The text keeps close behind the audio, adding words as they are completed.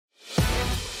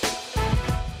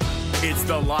It's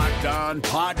the Locked On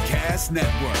Podcast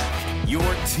Network, your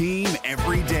team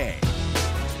every day.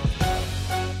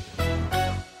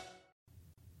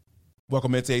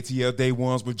 Welcome into ATL Day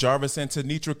Ones with Jarvis and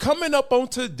Tenitra. Coming up on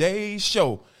today's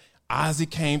show, Ozzie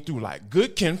came through like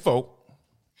good kinfolk.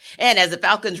 And as the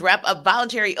Falcons wrap up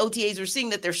voluntary OTAs, we're seeing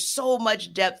that there's so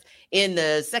much depth in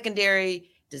the secondary.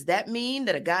 Does that mean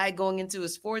that a guy going into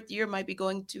his fourth year might be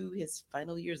going to his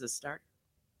final year as a starter?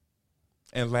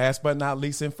 And last but not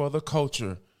least, and for the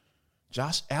culture,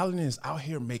 Josh Allen is out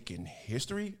here making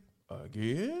history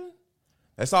again.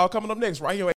 That's all coming up next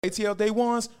right here at ATL Day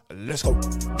Ones. Let's go.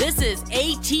 This is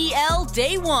ATL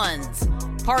Day Ones,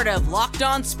 part of Locked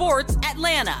On Sports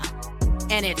Atlanta.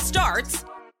 And it starts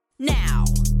now.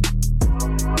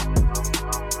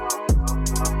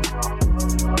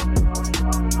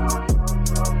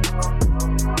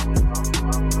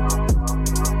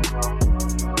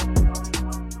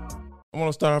 I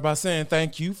want to start by saying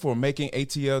thank you for making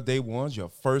ATL Day Ones your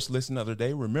first listen of the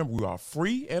day. Remember, we are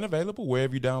free and available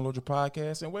wherever you download your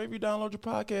podcast. And wherever you download your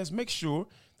podcast, make sure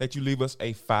that you leave us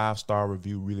a 5-star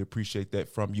review. Really appreciate that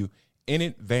from you in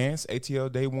advance.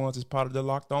 ATL Day Ones is part of the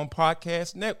Locked On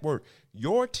Podcast Network,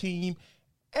 your team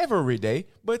every day.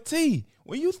 But T,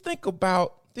 when you think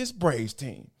about this Braves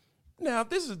team, now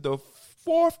this is the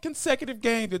fourth consecutive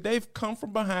game that they've come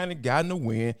from behind and gotten a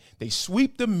win. They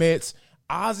sweep the Mets.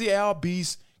 Ozzie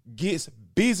Albies gets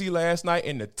busy last night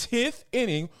in the 10th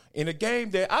inning in a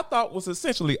game that I thought was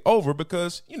essentially over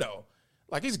because,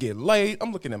 like it's getting late.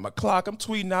 I'm looking at my clock. I'm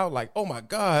tweeting out like, oh, my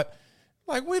God,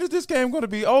 like when is this game going to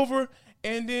be over?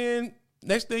 And then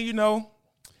next thing you know,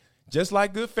 just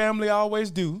like good family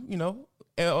always do,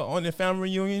 on their family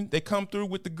reunion, they come through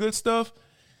with the good stuff.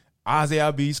 Ozzie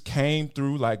Albies came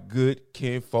through like good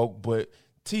kinfolk, but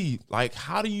T, like,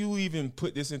 how do you even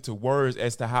put this into words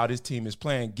as to how this team is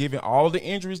playing, given all the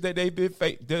injuries that they've been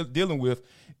dealing with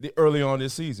early on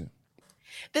this season?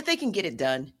 That they can get it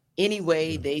done any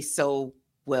way they so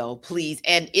well please.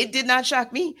 And it did not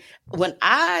shock me when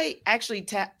I actually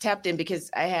tapped in because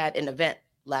I had an event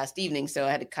last evening, so I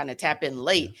had to kind of tap in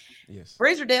late. Yes.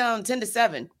 Braves were down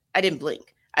 10-7. I didn't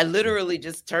blink. I literally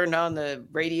just turned on the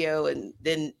radio and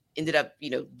then ended up,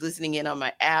 listening in on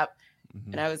my app.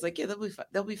 Mm-hmm. And I was like, yeah,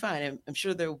 they'll be fine. I'm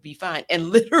sure they'll be fine. And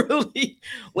literally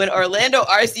when Orlando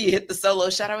RC hit the solo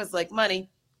shot, I was like, money,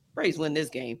 Braves win this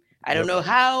game. I don't know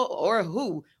how or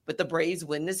who, but the Braves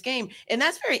win this game. And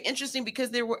that's very interesting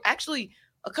because there were actually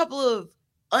a couple of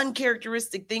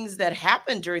uncharacteristic things that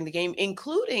happened during the game,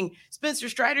 including Spencer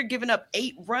Strider giving up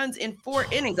 8 runs in 4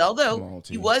 innings, although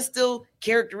he was still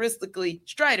characteristically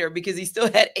Strider because he still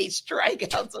had 8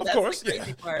 strikeouts. So of that's course, the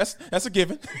crazy part. That's a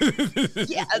given.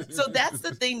 Yeah, so that's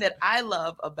the thing that I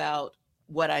love about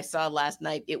what I saw last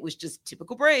night. It was just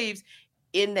typical Braves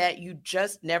in that you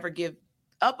just never give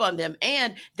up on them.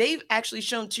 And they've actually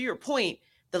shown, to your point,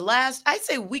 the last, I'd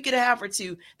say week and a half or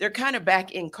two, they're kind of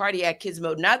back in cardiac kids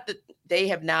mode. Not that they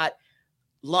have not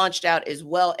launched out as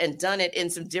well and done it in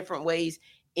some different ways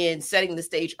in setting the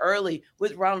stage early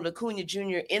with Ronald Acuna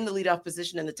Jr. in the leadoff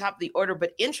position in the top of the order.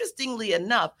 But interestingly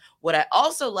enough, what I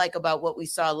also like about what we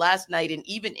saw last night, and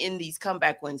even in these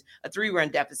comeback wins, a 3-run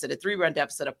deficit, a 3-run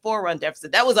deficit, a 4-run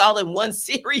deficit, that was all in one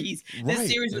series. Right, this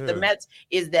series with the Mets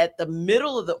is that the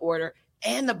middle of the order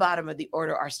and the bottom of the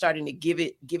order are starting to give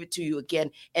it to you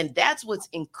again. And that's what's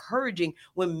encouraging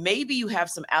when maybe you have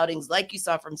some outings like you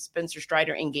saw from Spencer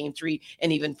Strider in game 3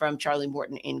 and even from Charlie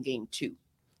Morton in game 2.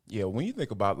 Yeah, when you think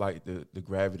about like the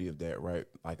gravity of that, right?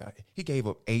 Like he gave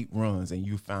up 8 runs and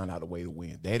you found out a way to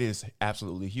win. That is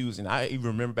absolutely huge. And I even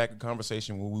remember back in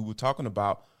conversation when we were talking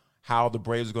about how the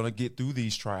Braves are going to get through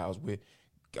these trials with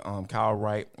Kyle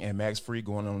Wright and Max Fried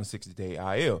going on a 60-day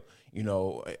IL.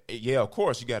 Yeah, of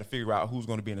course, you got to figure out who's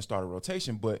going to be in the starter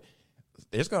rotation, but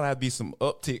there's going to have to be some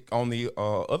uptick on the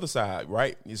other side,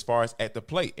 right, as far as at the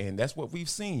plate, and that's what we've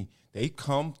seen. They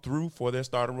come through for their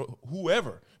starter,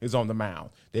 whoever is on the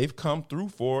mound. They've come through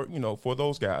for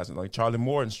those guys, and like Charlie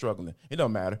Morton struggling. It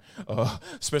don't matter.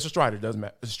 Spencer Strider doesn't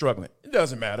matter. Struggling. It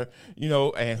doesn't matter.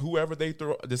 And whoever they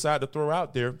decide to throw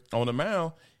out there on the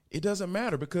mound, it doesn't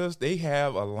matter because they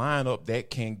have a lineup that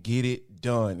can get it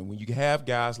done. And when you have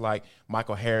guys like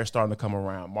Michael Harris starting to come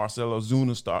around, Marcell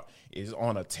Ozuna is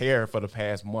on a tear for the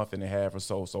past month and a half or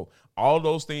so. So all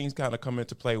those things kind of come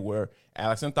into play where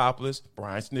Alex Anthopoulos,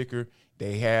 Brian Snicker,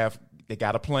 they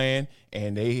got a plan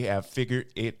and they have figured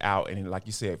it out. And like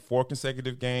you said, 4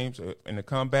 consecutive games in the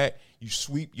comeback, you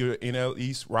sweep your NL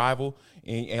East rival.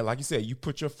 And like you said, you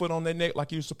put your foot on their neck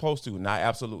like you're supposed to. And I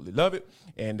absolutely love it.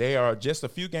 And they are just a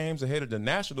few games ahead of the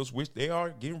Nationals, which they are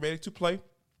getting ready to play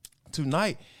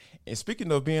tonight. And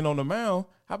speaking of being on the mound,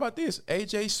 how about this?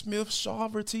 A.J.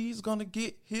 Smith-Shawverty is going to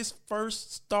get his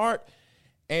first start.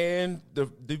 And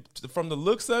from the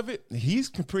looks of it, he's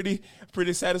pretty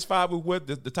satisfied with what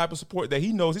the type of support that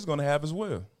he knows he's going to have as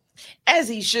well. As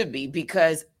he should be,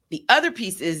 because the other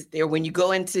piece is there when you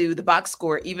go into the box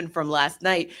score, even from last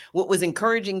night, what was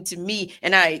encouraging to me,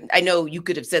 and I know you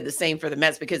could have said the same for the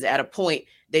Mets, because at a point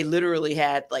they literally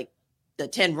had like the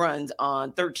 10 runs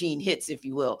on 13 hits, if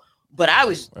you will. But I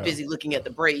was busy looking at the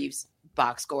Braves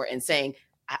box score and saying,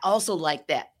 I also like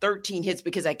that 13 hits,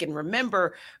 because I can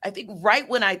remember, I think right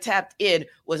when I tapped in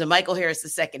was a Michael Harris, the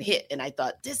second hit. And I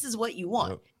thought, this is what you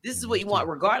want. This is what you want,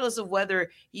 regardless of whether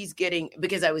he's getting,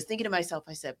 because I was thinking to myself,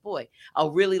 I said, boy,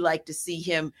 I'll really like to see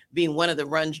him being one of the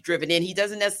runs driven in. He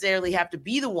doesn't necessarily have to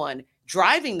be the one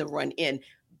driving the run in,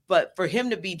 but for him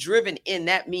to be driven in,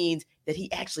 that means that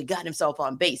he actually got himself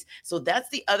on base. So that's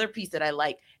the other piece that I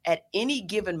like. At any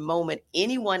given moment,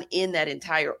 anyone in that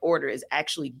entire order is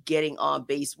actually getting on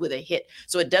base with a hit.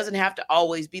 So it doesn't have to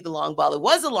always be the long ball. It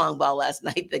was a long ball last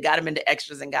night that got him into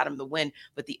extras and got him the win.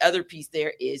 But the other piece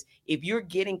there is, if you're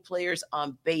getting players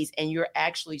on base and you're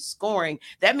actually scoring,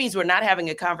 that means we're not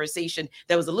having a conversation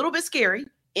that was a little bit scary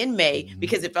in May,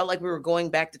 because it felt like we were going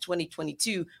back to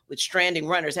 2022 with stranding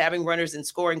runners, having runners in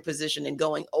scoring position and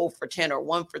going 0 for 10 or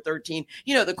 1 for 13.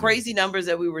 You know, the crazy numbers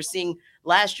that we were seeing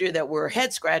last year that were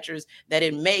head scratchers that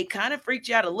in May kind of freaked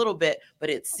you out a little bit, but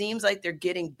it seems like they're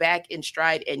getting back in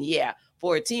stride. And yeah,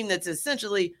 for a team that's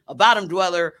essentially a bottom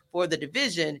dweller for the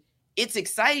division, it's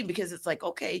exciting, because it's like,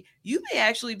 okay, you may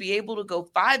actually be able to go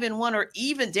 5-1, or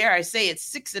even, dare I say,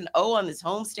 it's 6-0 on this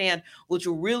homestand, which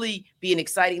will really be an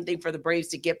exciting thing for the Braves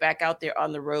to get back out there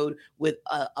on the road with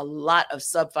a lot of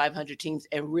sub 500 teams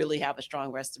and really have a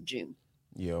strong rest of June.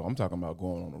 Yo, I'm talking about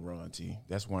going on a run, T.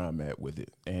 That's where I'm at with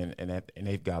it. And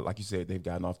they've got, like you said, they've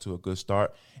gotten off to a good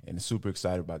start, and super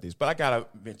excited about this. But I got to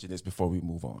mention this before we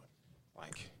move on.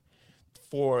 Like,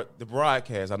 for the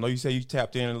broadcast, I know you say you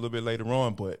tapped in a little bit later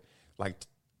on, but like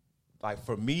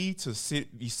for me to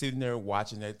be sitting there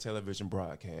watching that television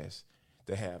broadcast,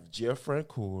 to have Jeff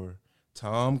Francoeur,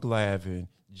 Tom Glavine,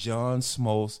 John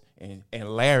Smoltz, and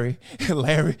Larry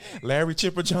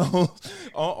Chipper Jones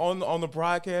on the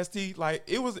broadcast, like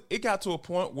it got to a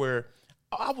point where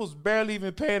I was barely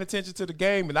even paying attention to the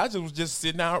game, and I was just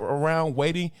sitting out around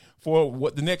waiting for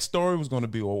what the next story was going to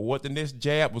be or what the next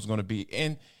jab was going to be.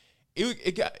 And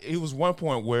it was one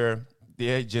point where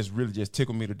they just really just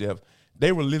tickled me to death.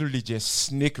 They were literally just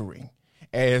snickering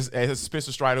as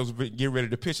Spencer Strider was getting ready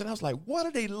to pitch. And I was like, what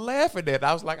are they laughing at?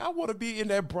 I was like, I want to be in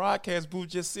that broadcast booth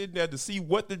just sitting there to see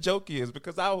what the joke is,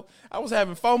 because I was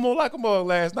having FOMO like a mug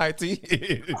last night,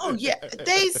 T. Oh, yeah.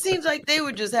 They seems like they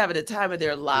were just having the time of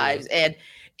their lives. Yeah. And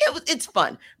it's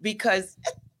fun, because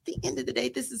at the end of the day,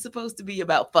 this is supposed to be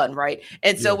about fun, right?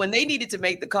 And so when they needed to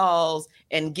make the calls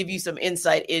and give you some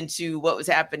insight into what was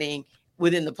happening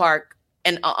within the park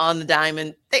and on the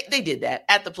diamond, they did that.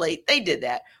 At the plate, they did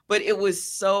that. But it was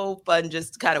so fun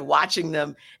just kind of watching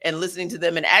them and listening to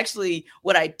them. And actually,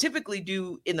 what I typically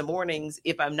do in the mornings,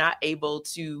 if I'm not able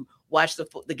to watch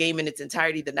the game in its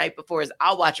entirety the night before, is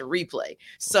I'll watch a replay.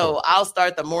 So I'll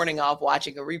start the morning off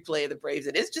watching a replay of the Braves,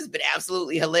 and it's just been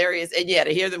absolutely hilarious. And yeah,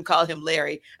 to hear them call him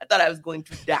Larry, I thought I was going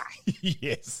to die.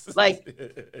 Yes. Like,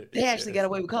 they actually got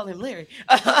away with calling him Larry,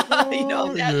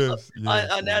 on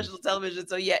national television.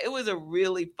 So yeah, it was a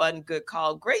really fun, good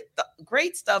call.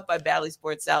 Great stuff by Bally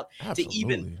Sports South. Absolutely. To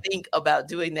even think about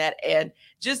doing that. And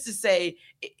just to say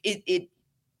it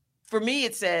for me,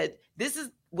 it said, this is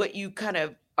what you kind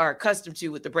of are accustomed to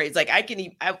with the Braves. Like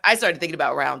I started thinking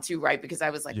about round 2, right? Because I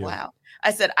was like, wow.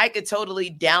 I said, I could totally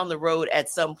down the road at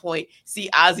some point see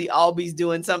Ozzie Albies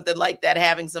doing something like that,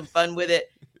 having some fun with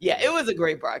it. Yeah, it was a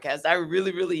great broadcast. I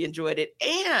really, really enjoyed it.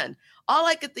 And all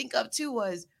I could think of too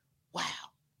was, wow,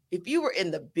 if you were in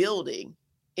the building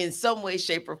in some way,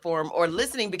 shape, or form, or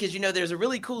listening, because there's a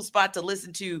really cool spot to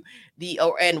listen to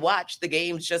and watch the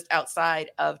games just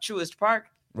outside of Truist Park.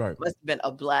 Right. Must have been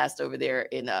a blast over there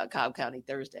in Cobb County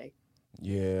Thursday.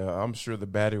 Yeah, I'm sure the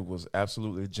batter was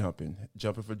absolutely jumping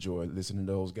for joy, listening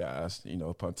to those guys,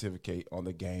 pontificate on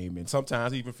the game, and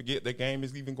sometimes even forget the game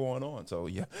is even going on. So,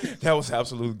 yeah, that was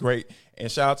absolutely great.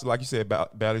 And shout out to, like you said,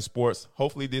 about Bally Sports.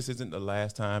 Hopefully this isn't the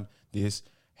last time this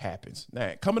happens.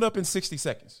 Now, coming up in 60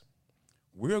 seconds,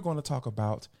 we're going to talk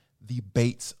about the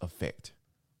Bates effect.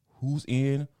 Who's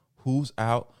in, who's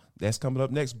out. That's coming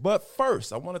up next. But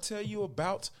first, I want to tell you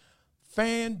about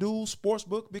FanDuel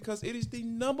Sportsbook, because it is the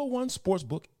 #1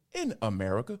 sportsbook in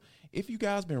America. If you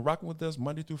guys been rocking with us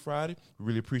Monday through Friday, we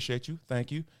really appreciate you.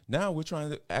 Thank you. Now we're trying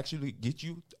to actually get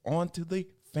you onto the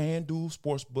FanDuel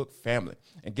Sportsbook family.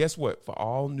 And guess what? For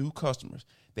all new customers,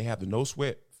 they have the no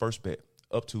sweat first bet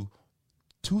up to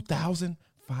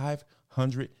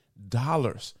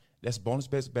 $2,500. That's bonus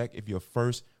bets back if your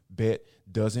first bet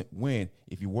doesn't win.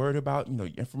 If you're worried about, your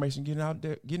information getting out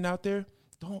there,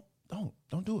 don't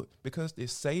do it, because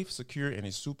it's safe, secure, and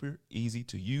it's super easy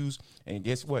to use. And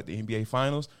guess what? The NBA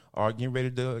Finals are getting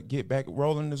ready to get back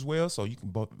rolling as well, so you can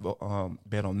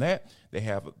bet on that. They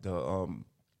have the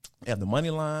money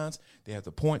lines. They have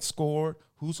the points scored.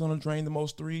 Who's going to drain the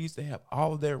most threes? They have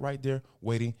all of that right there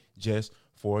waiting just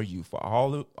for you. For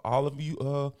all of you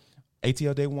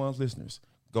ATL Day Ones listeners,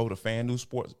 go to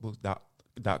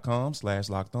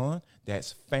FanDuelSportsbook.com/lockedon.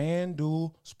 That's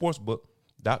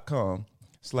FanDuelSportsbook.com/lockedon.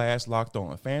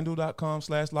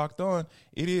 FanDuel.com/lockedon.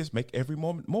 It is make every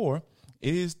moment more.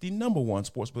 It is the #1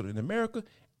 sportsbook in America.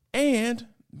 And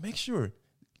make sure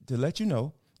to let you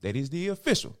know that is the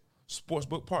official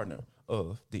sportsbook partner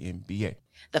of the NBA.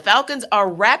 The Falcons are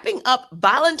wrapping up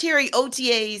voluntary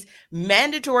OTAs.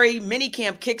 Mandatory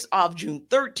minicamp kicks off June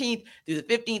 13th through the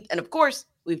 15th. And of course,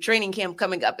 we have training camp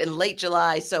coming up in late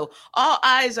July. So all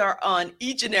eyes are on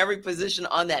each and every position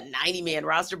on that 90-man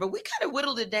roster. But we kind of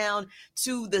whittled it down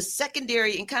to the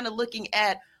secondary and kind of looking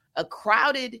at a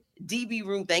crowded DB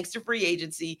room thanks to free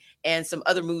agency and some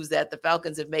other moves that the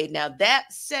Falcons have made. Now, that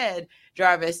said,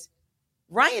 Jarvis,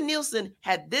 Ryan Nielsen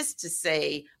had this to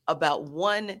say about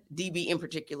one DB in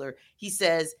particular. He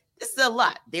says, this is a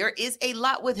lot. There is a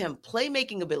lot with him.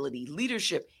 Playmaking ability,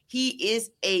 leadership. He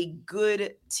is a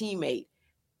good teammate.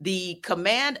 The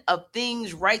command of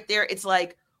things right there. It's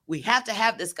like, we have to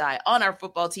have this guy on our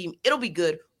football team. It'll be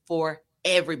good for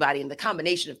everybody. And the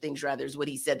combination of things, rather, is what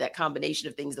he said. That combination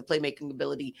of things, the playmaking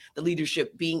ability, the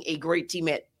leadership, being a great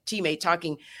teammate,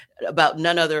 talking about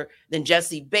none other than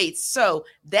Jessie Bates. So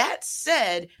that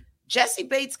said, Jessie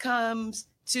Bates came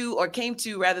to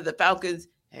the Falcons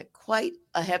at quite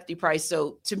a hefty price.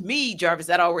 So to me, Jarvis,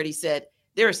 that already said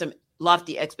there are some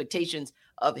lofty expectations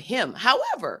of him.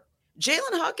 However,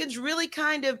 Jalen Hawkins really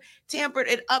kind of tampered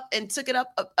it up and took it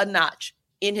up a notch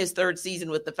in his third season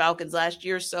with the Falcons last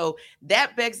year. So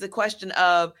that begs the question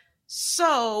of,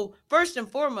 first and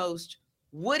foremost,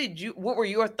 what were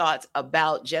your thoughts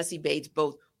about Jessie Bates,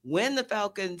 both when the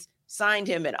Falcons signed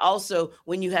him and also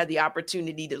when you had the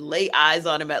opportunity to lay eyes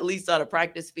on him, at least on a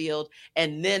practice field?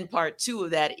 And then part two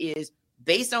of that is,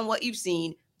 based on what you've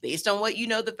seen, based on what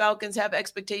the Falcons have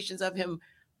expectations of him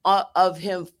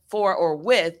for or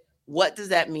with, what does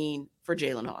that mean for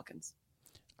Jalen Hawkins?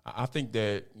 I think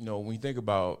that, when you think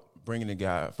about bringing a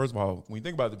guy, first of all, when you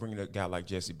think about bringing a guy like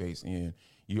Jessie Bates in,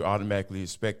 you're automatically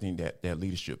expecting that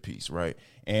leadership piece, right?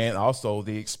 And also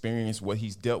the experience, what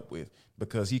he's dealt with,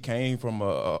 because he came from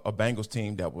a Bengals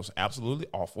team that was absolutely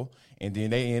awful, and then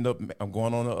they end up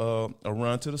going on a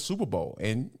run to the Super Bowl.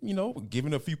 And,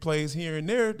 given a few plays here and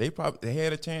there, they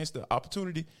had a chance, the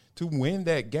opportunity to win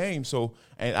that game. So,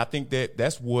 and I think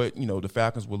that's what, the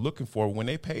Falcons were looking for when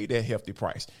they paid that hefty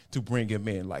price to bring him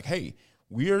in. Like, hey,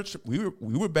 we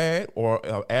were bad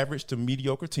or average to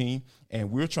mediocre team,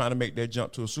 and we're trying to make that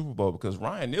jump to a Super Bowl, because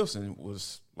Ryan Nielsen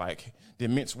was like,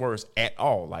 didn't mince words at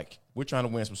all. Like, we're trying to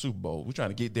win some Super Bowl. We're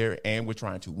trying to get there, and we're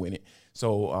trying to win it.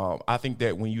 So I think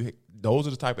that those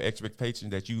are the type of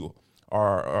expectations that you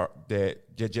that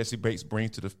Jessie Bates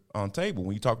brings to the table.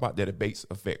 When you talk about that Bates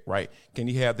effect, right? Can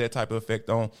he have that type of effect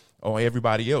on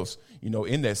everybody else,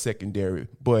 in that secondary?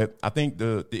 But I think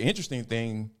the interesting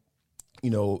thing,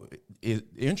 the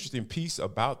interesting piece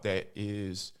about that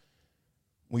is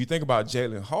when you think about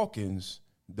Jalen Hawkins,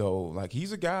 though, like,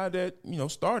 he's a guy that,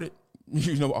 started,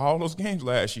 all those games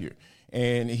last year.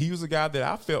 And he was a guy that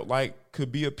I felt like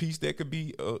could be a piece that could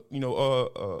be,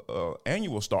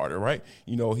 annual starter, right?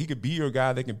 He could be your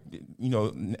guy that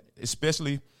can,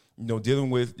 especially, dealing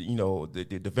with,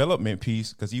 the development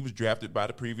piece, because he was drafted by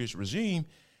the previous regime.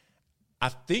 I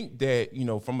think that,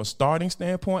 from a starting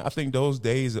standpoint, I think those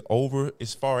days are over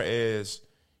as far as,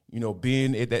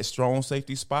 being at that strong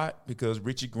safety spot, because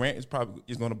Richie Grant is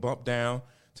going to bump down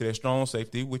to that strong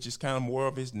safety, which is kind of more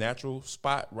of his natural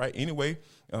spot, right? Anyway,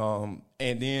 and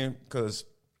then because,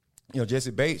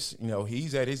 Jessie Bates,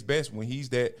 he's at his best when he's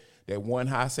that one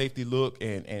high safety look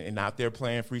and out there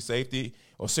playing free safety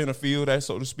or center field, that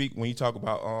so to speak, when you talk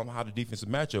about how the defensive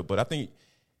matchup. But I think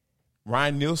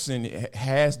Ryan Nielsen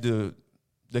has the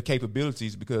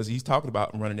capabilities, because he's talking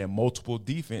about running that multiple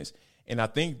defense. And I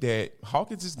think that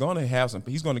Hawkins is going to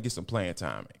he's going to get some playing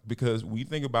time, because when you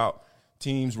think about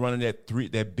teams running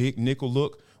that big nickel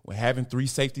look, we're having three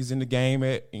safeties in the game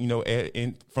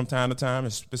from time to time,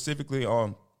 and specifically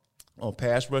on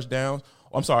pass rush downs.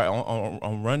 I'm sorry,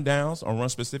 on run downs, on run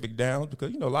specific downs,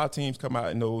 because a lot of teams come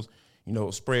out in those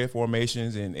spread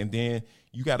formations, and then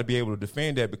you got to be able to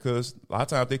defend that, because a lot of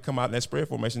times they come out in that spread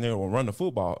formation, they're going to run the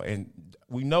football. And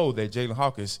we know that Jalen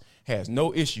Hawkins has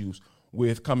no issues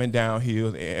with coming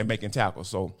downhill and making tackles.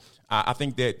 So I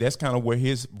think that's kind of where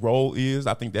his role is.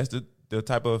 I think that's the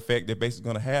type of effect that Bates is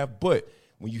going to have. But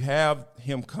when you have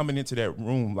him coming into that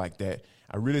room like that,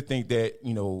 I really think that,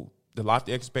 a lot of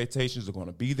the expectations are going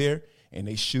to be there, and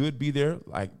they should be there.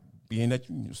 Like, being that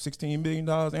 $16 million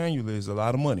annually is a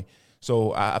lot of money.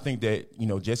 So I think that,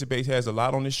 Jessie Bates has a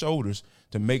lot on his shoulders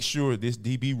to make sure this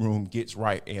DB room gets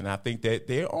right. And I think that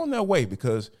they're on their way,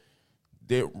 because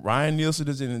Ryan Nielsen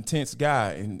is an intense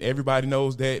guy, and everybody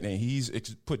knows that, and he's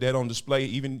put that on display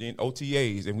even in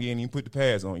OTAs, and we ain't even put the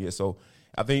pads on yet. So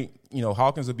I think,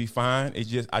 Hawkins will be fine.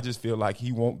 I just feel like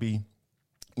he won't be,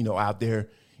 out there,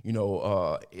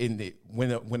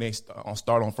 when they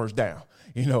start on first down,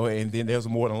 and then there's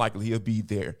more than likely he'll be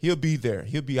there. He'll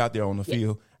be out there on the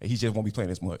field. He just won't be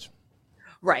playing as much.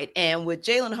 Right. And with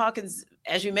Jalen Hawkins,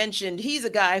 as you mentioned, he's a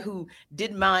guy who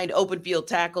didn't mind open field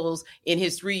tackles in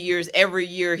his 3 years. Every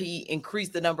year he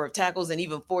increased the number of tackles and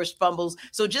even forced fumbles.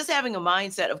 So just having a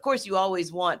mindset, of course, you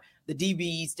always want the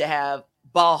DBs to have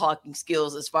ball hawking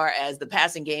skills as far as the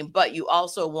passing game, but you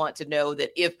also want to know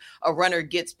that if a runner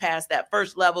gets past that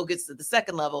first level, gets to the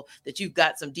second level, that you've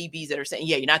got some DBs that are saying,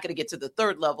 yeah, you're not going to get to the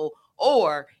third level.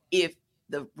 Or if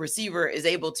the receiver is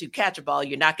able to catch a ball,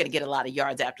 you're not going to get a lot of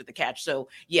yards after the catch. So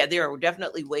yeah, there are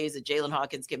definitely ways that Jalen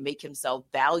Hawkins can make himself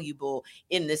valuable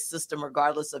in this system,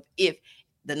 regardless of if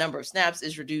the number of snaps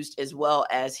is reduced as well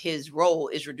as his role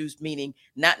is reduced, meaning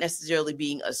not necessarily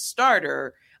being a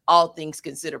starter. All things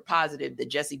considered positive that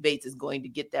Jessie Bates is going to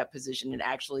get that position and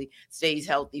actually stays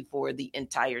healthy for the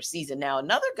entire season. Now,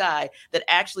 another guy that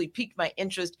actually piqued my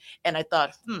interest, and I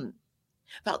thought,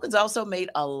 Falcons also made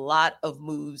a lot of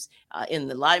moves in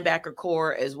the linebacker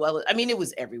core as well. It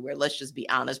was everywhere. Let's just be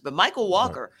honest. But Michael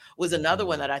Walker was another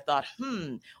one that I thought,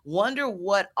 wonder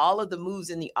what all of the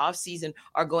moves in the offseason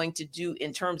are going to do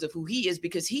in terms of who he is,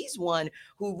 because he's one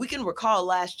who we can recall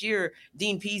last year,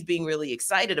 Dean Pease being really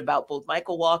excited about both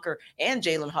Michael Walker and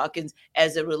Jalen Hawkins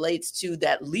as it relates to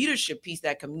that leadership piece,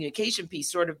 that communication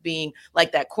piece, sort of being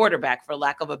like that quarterback, for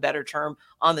lack of a better term,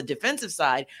 on the defensive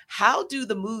side. How do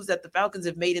the moves that the Falcons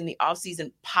have made in the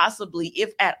offseason possibly,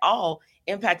 if at all,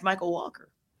 impact Michael Walker?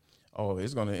 Oh,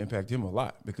 it's going to impact him a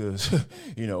lot, because,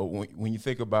 when you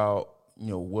think about,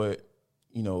 what,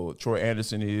 Troy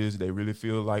Anderson is, they really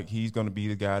feel like he's going to be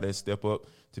the guy that step up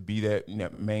to be that,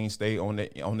 mainstay on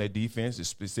that defense,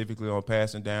 specifically on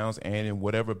passing downs and in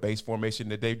whatever base formation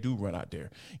that they do run out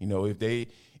there.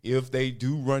 If they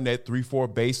do run that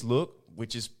 3-4 base look,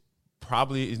 which is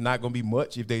probably is not going to be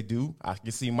much. If they do, I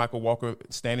can see Michael Walker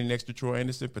standing next to Troy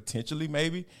Anderson, potentially,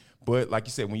 maybe. But like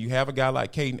you said, when you have a guy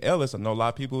like Caden Ellis, I know a lot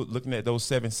of people looking at those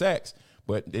 7 sacks,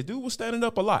 but the dude was standing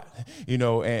up a lot,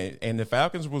 and the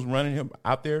Falcons was running him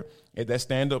out there at that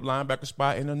stand-up linebacker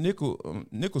spot in a nickel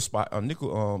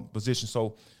position.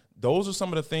 So those are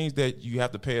some of the things that you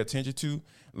have to pay attention to.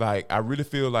 Like, I really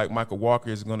feel like Michael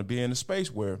Walker is going to be in a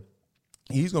space where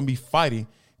he's going to be fighting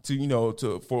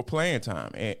for playing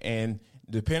time, and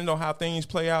depending on how things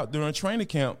play out during training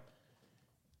camp,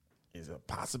 is a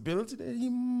possibility that he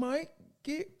might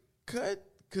get cut,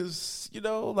 because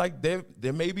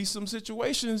there may be some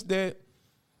situations that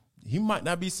he might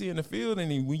not be seeing the field,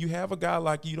 and when you have a guy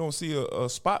like you don't see a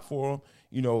spot for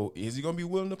him, is he going to be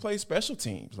willing to play special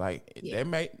teams? Like,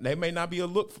 that may not be a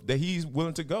look that he's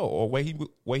willing to go, or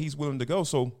where he's willing to go.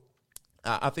 So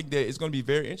I think that it's going to be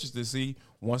very interesting to see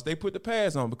once they put the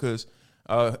pads on, because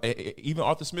even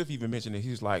Arthur Smith even mentioned it.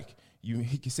 He's like,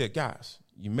 he said, guys,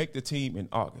 you make the team in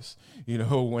August,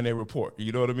 when they report,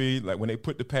 you know what I mean? Like, when they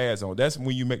put the pads on, that's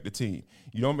when you make the team.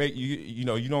 You don't make,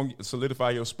 you don't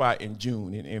solidify your spot in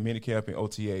June in minicamp and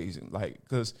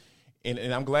OTAs,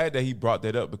 and I'm glad that he brought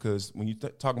that up, because when you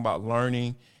talking about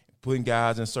learning, putting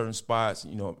guys in certain spots,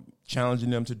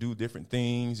 challenging them to do different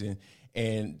things,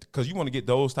 and because you want to get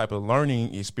those type of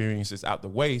learning experiences out the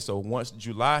way. So once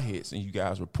July hits and you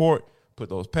guys report, put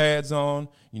those pads on,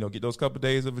 get those couple of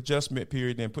days of adjustment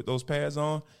period, then put those pads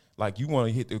on, like, you want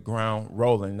to hit the ground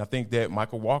rolling. And I think that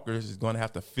Michael Walker is going to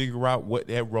have to figure out what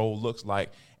that role looks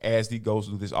like as he goes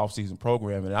through this offseason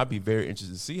program. And I'd be very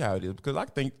interested to see how it is, because I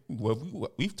think,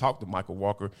 we've talked to Michael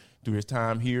Walker through his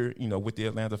time here, with the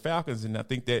Atlanta Falcons, and I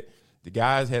think that the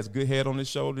guy has a good head on his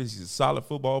shoulders. He's a solid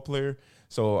football player.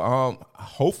 So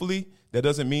hopefully that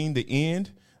doesn't mean the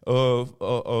end of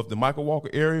the Michael Walker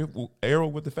era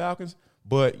with the Falcons.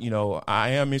 But, I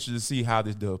am interested to see how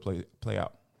this does play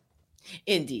out.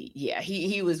 Indeed. Yeah.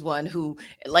 He was one who,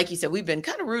 like you said, we've been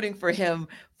kind of rooting for him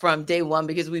from day one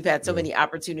because we've had so many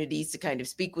opportunities to kind of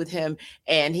speak with him.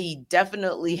 And he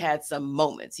definitely had some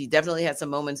moments.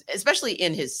 Especially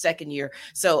in his second year.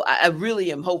 So I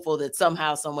really am hopeful that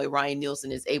somehow, some way, Ryan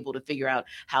Nielsen is able to figure out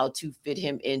how to fit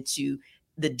him into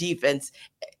the defense.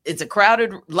 It's a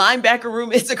crowded linebacker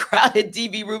room. It's a crowded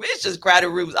DB room. It's just crowded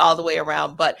rooms all the way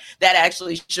around. But that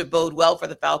actually should bode well for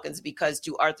the Falcons because,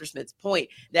 to Arthur Smith's point,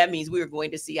 that means we are going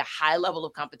to see a high level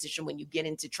of competition when you get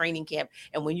into training camp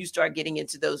and when you start getting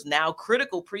into those now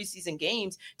critical preseason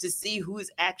games to see who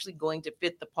is actually going to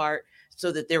fit the part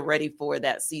so that they're ready for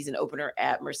that season opener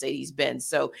at Mercedes-Benz.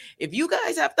 So if you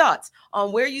guys have thoughts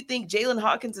on where you think Jalen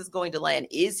Hawkins is going to land,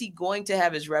 is he going to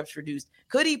have his reps reduced?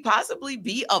 Could he possibly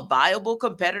be a viable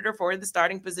competitor for the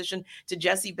starting position to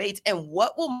Jessie Bates? And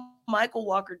what will Michael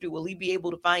Walker do? Will he be able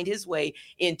to find his way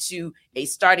into a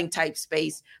starting type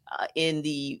space in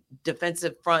the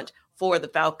defensive front for the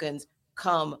Falcons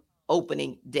come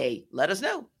opening day? Let us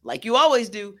know. Like you always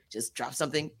do, just drop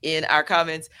something in our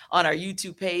comments on our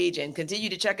YouTube page and continue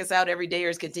to check us out every day,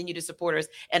 or continue to support us.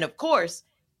 And of course,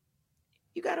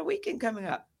 you got a weekend coming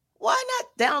up. Why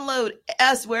not download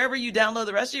us wherever you download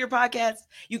the rest of your podcasts?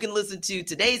 You can listen to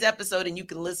today's episode and you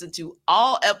can listen to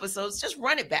all episodes. Just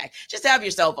run it back. Just have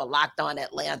yourself a Locked On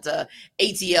Atlanta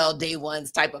ATL Day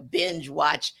Ones type of binge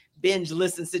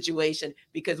listen situation,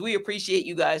 because we appreciate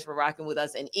you guys for rocking with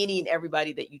us and any and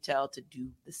everybody that you tell to do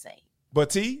the same.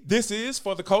 But T, this is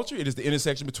For the Culture. It is the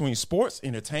intersection between sports,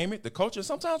 entertainment, the culture, and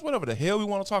sometimes whatever the hell we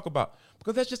want to talk about,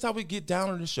 because that's just how we get down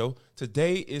on the show.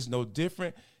 Today is no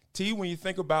different. T, when you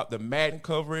think about the Madden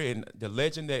cover and the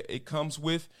legend that it comes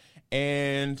with,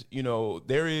 and, you know,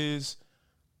 there is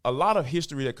a lot of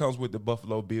history that comes with the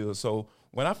Buffalo Bills. So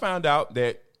when I found out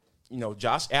that, you know,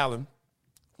 Josh Allen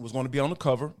was going to be on the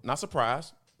cover, not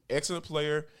surprised, excellent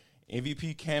player,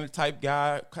 MVP candidate type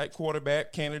guy,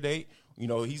 quarterback candidate. You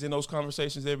know, he's in those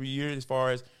conversations every year as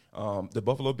far as the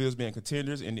Buffalo Bills being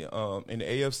contenders in the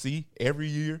AFC every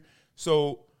year.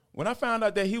 So when I found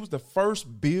out that he was the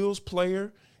first Bills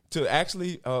player to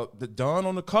actually don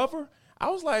on the cover, I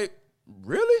was like,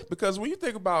 really? Because when you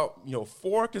think about, you know,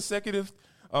 4 consecutive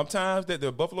times that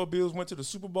the Buffalo Bills went to the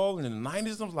Super Bowl in the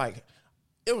 90s, I was like,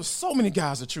 it was so many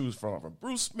guys to choose from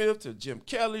Bruce Smith to Jim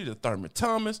Kelly to Thurman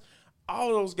Thomas. All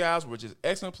of those guys were just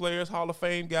excellent players, Hall of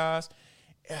Fame guys.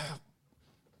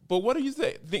 But what do you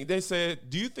think? They said,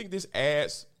 do you think this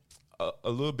adds a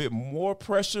little bit more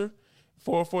pressure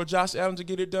for Josh Allen to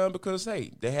get it done? Because,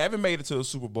 hey, they haven't made it to a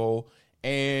Super Bowl.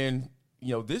 And,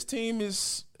 you know, this team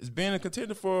has been a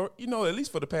contender for, you know, at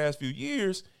least for the past few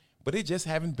years, but they just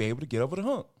haven't been able to get over the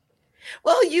hump.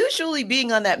 Well, usually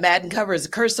being on that Madden cover is a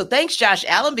curse. So thanks, Josh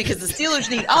Allen, because the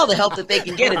Steelers need all the help that they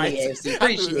can get in the AFC.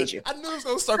 Appreciate you. I knew it was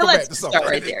going to circle back to something.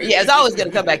 Start right there. Yeah, it's always going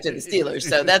to come back to the Steelers.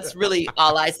 So that's really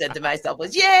all I said to myself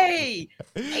was, yay,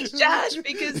 thanks, Josh,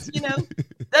 because, you know,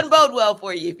 doesn't bode well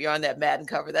for you if you're on that Madden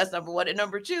cover. That's number one. And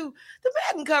number two, the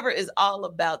Madden cover is all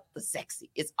about the sexy.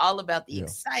 It's all about the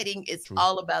exciting. It's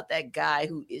all about that guy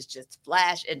who is just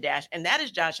flash and dash. And that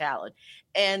is Josh Allen.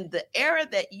 And the era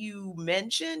that you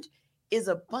mentioned is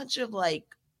a bunch of like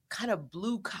kind of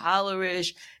blue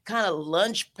collarish, kind of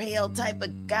lunch pail type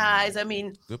of guys. I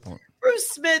mean, good point. Bruce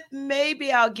Smith,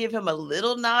 maybe I'll give him a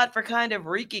little nod for kind of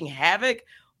wreaking havoc,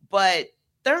 but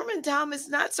Thurman Thomas,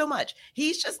 not so much.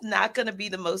 He's just not going to be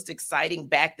the most exciting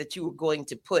back that you were going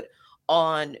to put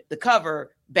on the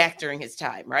cover back during his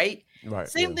time, right? Right.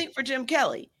 Same thing for Jim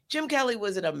Kelly. Jim Kelly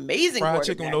was an amazing fried quarterback.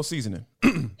 chicken with no seasoning.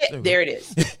 There it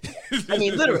is. I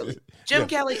mean, literally. Jim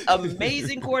Kelly,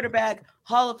 amazing quarterback,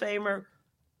 Hall of Famer.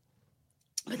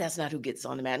 But that's not who gets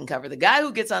on the Madden cover. The guy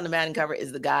who gets on the Madden cover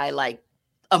is the guy like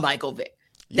a Michael Vick.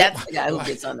 That's the guy who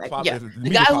gets on that. Yeah, the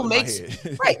guy who makes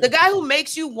the guy who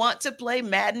makes you want to play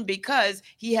Madden because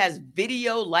he has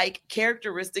video-like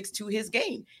characteristics to his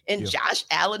game, and Josh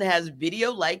Allen has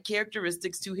video-like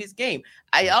characteristics to his game.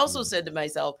 I also said to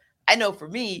myself, I know for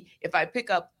me, if I pick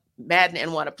up Madden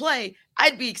and want to play,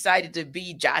 I'd be excited to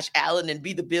be Josh Allen and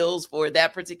be the Bills for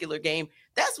that particular game.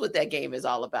 That's what that game is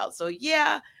all about. So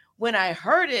yeah, when I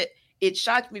heard it, it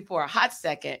shocked me for a hot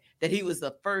second that he was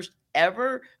the first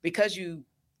ever, because you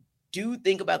do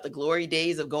think about the glory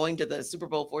days of going to the Super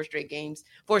Bowl 4 straight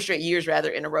years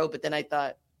in a row. But then I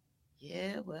thought,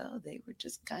 yeah, well, they were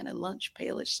just kind of lunch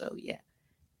pailish. So yeah,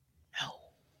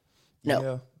 no.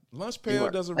 Yeah. Lunch pail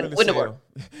doesn't really sell.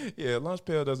 Yeah, lunch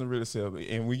pail doesn't really sell.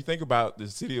 And when you think about the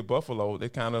city of Buffalo,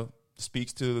 it kind of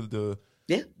speaks to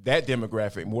that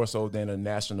demographic more so than a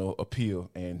national appeal.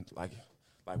 And like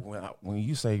when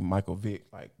you say Michael Vick,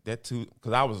 like that too,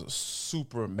 because I was a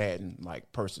super Madden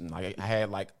like person. Like I had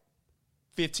like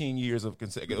 15 years of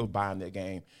consecutive buying that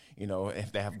game,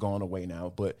 if they have gone away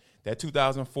now. But that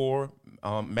 2004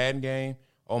 Madden game,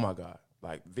 oh my God,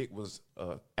 like Vic was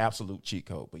an absolute cheat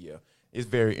code. But yeah, it's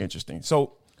very interesting.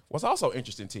 So what's also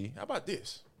interesting, T, how about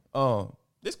this?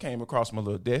 This came across my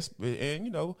little desk,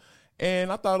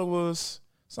 and I thought it was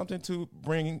something to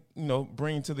bring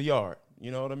to the yard.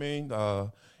 You know what I mean?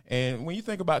 And when you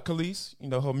think about Khalees,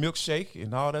 her milkshake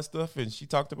and all that stuff, and she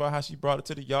talked about how she brought it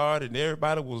to the yard and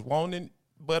everybody was wanting it,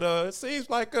 but it seems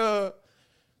like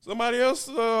somebody else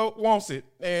wants it.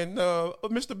 And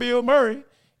Mr. Bill Murray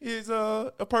is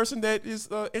a person that is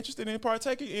interested in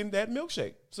partaking in that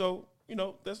milkshake. So,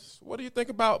 what do you think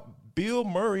about Bill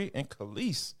Murray and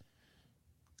Khalees?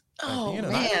 Oh,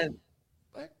 man.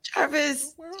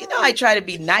 Jarvis, I try to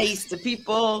be nice to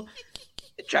people.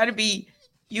 I try to be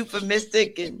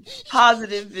euphemistic and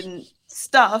positive and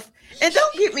stuff. And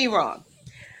don't get me wrong.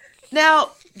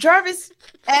 Now, Jarvis,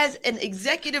 as an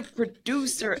executive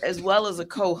producer as well as a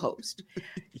co-host,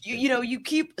 you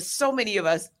keep so many of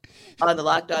us on the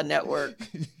Locked On Network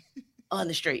on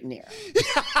the straight and narrow.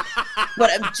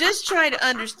 But I'm just trying to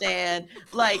understand,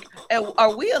 like,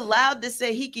 are we allowed to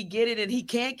say he could get it and he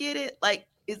can't get it? Like,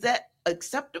 is that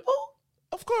acceptable?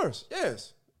 Of course,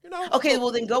 yes. Okay,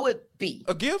 well then go with B.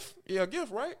 A gift? Yeah, a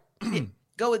gift, right?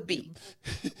 Go with B.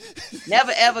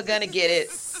 Never ever gonna get it,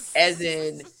 as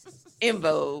in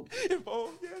Vogue. Yes.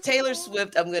 Taylor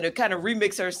Swift, I'm gonna kind of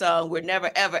remix her song. We're never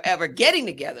ever ever getting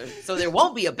together, so there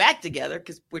won't be a back together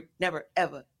because we're never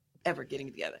ever ever getting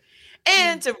together.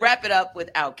 And to wrap it up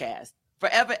with Outkast,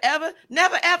 forever ever,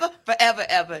 never ever, forever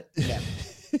ever, never.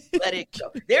 Let it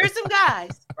go. There are some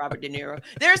guys, Robert De Niro,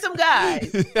 there are some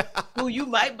guys who you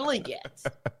might blink at,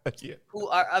 who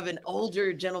are of an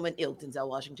older gentleman ilk, Denzel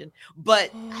Washington.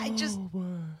 But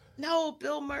no,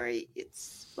 Bill Murray,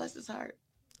 it's bless his heart.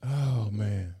 Oh,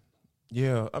 man.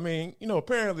 Yeah, I mean,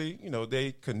 apparently,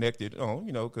 they connected on,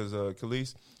 because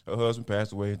Khalees, her husband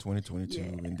passed away in 2022,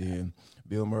 and then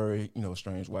Bill Murray,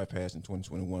 strange wife passed in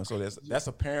 2021. So that's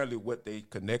apparently what they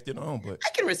connected on. But I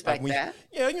can respect that.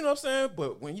 Yeah, you know what I'm saying?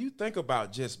 But when you think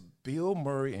about just Bill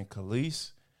Murray and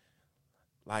Khalees,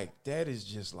 like that is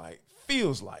just like,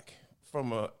 feels like,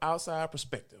 from an outside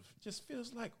perspective, just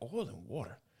feels like oil and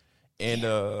water. And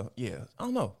I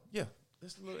don't know. Yeah.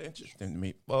 It's a little interesting to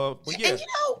me. But yeah. And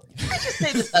I just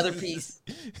say this other piece,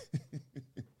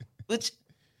 which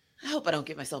I hope I don't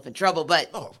get myself in trouble, but.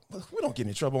 Oh, we don't get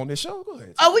in trouble on this show. Go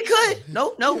ahead. Oh, we could.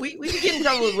 No, we can get in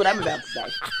trouble with what I'm about to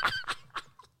say.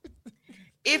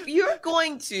 If you're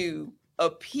going to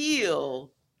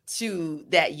appeal to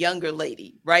that younger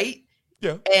lady, right?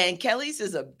 Yeah. And Khalees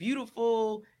is a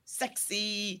beautiful,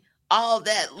 sexy, all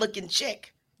that looking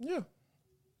chick. Yeah.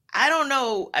 I don't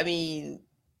know. I mean,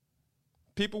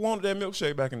 people wanted that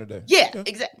milkshake back in the day. Yeah,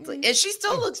 exactly. And she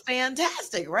still looks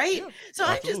fantastic, right? Yeah, so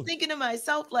absolutely. I'm just thinking to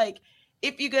myself, like,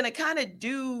 if you're going to kind of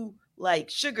do like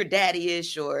sugar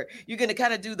daddy-ish, or you're going to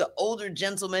kind of do the older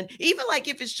gentleman, even like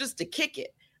if it's just to kick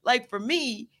it, like for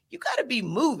me, you got to be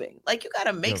moving. Like you got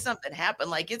to make something happen.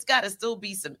 Like it's got to still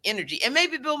be some energy. And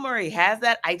maybe Bill Murray has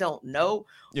that. I don't know.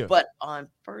 Yeah. But on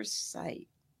first sight,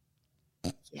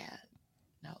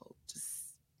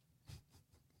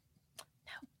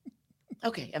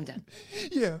 okay, I'm done.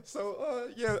 Yeah, so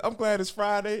I'm glad it's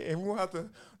Friday, and we won't have to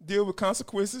deal with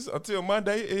consequences until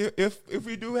Monday if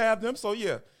we do have them. So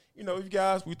yeah, you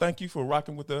guys, we thank you for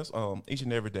rocking with us each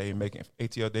and every day and making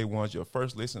ATL Day Ones your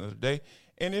first listen of the day.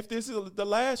 And if this is the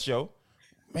last show,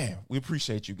 man, we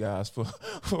appreciate you guys for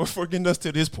getting us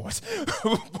to this point.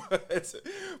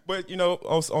 but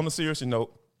on a serious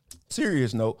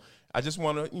note, I just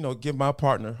want to, give my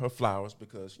partner her flowers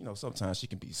because, sometimes she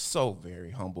can be so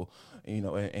very humble,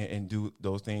 and do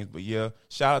those things. But, yeah,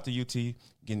 shout out to UT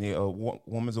getting the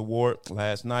Women's Award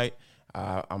last night.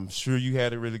 I'm sure you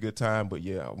had a really good time. But,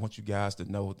 yeah, I want you guys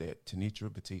to know that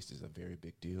Tenitra Batiste is a very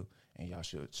big deal, and y'all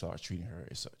should start treating her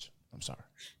as such. I'm sorry.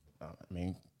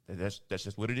 That's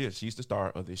just what it is. She's the star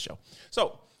of this show.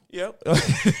 So, yeah.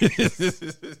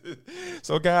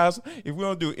 So, guys, if we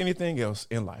don't do anything else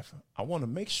in life, I want to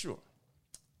make sure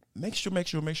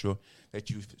that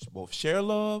you both share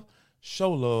love,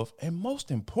 show love, and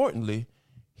most importantly,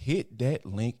 hit that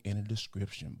link in the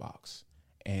description box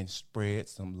and spread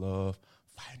some love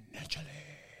financially.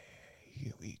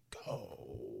 Here we go.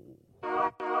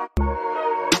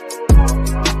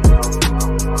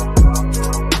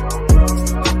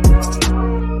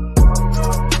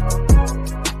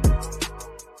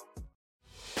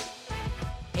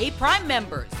 Hey, Prime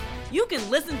members, you can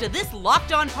listen to this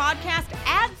Locked On podcast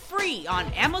ad-free on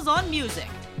Amazon Music.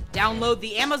 Download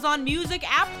the Amazon Music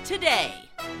app today.